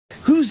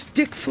Who's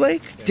Dick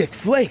Flake? Dick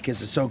Flake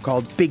is a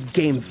so-called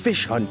big-game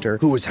fish hunter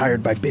who was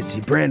hired by Bitsy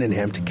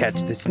Branningham to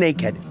catch the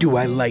snakehead. Do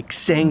I like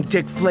saying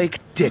Dick Flake?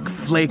 Dick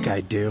Flake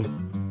I do.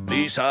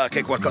 Mi sa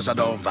che qualcosa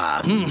non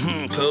va.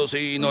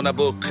 Così non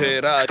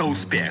abboccherà. Что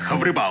успеха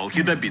в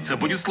рыбалке добиться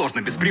будет сложно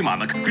без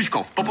приманок,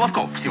 крючков,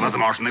 поплавков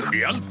всевозможных.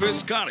 Y al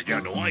pescar ya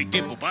no hay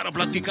tiempo para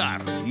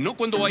platicar. No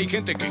cuando hay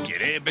gente que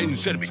quiere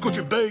vencerme.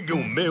 Escute bem o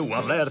meu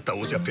alerta.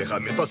 Use a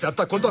ferramenta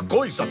certa quando a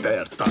coisa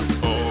aperta.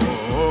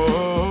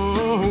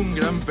 Un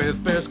gran pez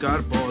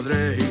pescar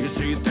podréis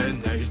si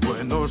tenéis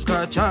buenos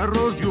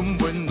cacharros y un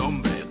buen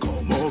nombre,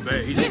 como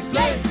veis.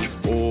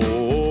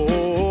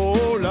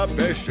 Oh, la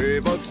pêche est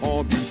votre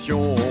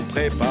ambition.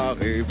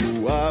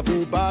 Préparez-vous à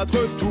vous battre,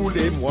 tous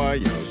les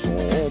moyens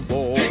sont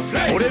bons.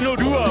 俺の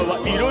ルアーは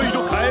いろい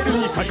ろカエル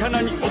に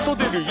魚に音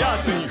出るや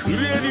つに震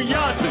える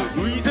やつ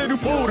ウイゼル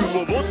ポール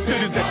も持って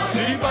るぜ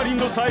釣り針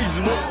のサイ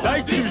ズも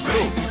大中小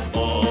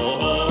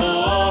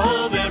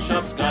Oh, wer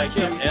schafft's gleich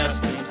im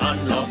ersten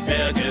Anlauf?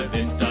 Wer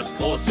gewinnt das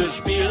große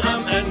Spiel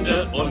am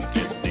Ende und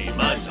gibt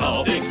niemals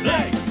auf? Big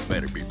Flake!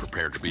 Better be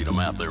prepared to beat them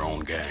at their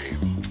own game.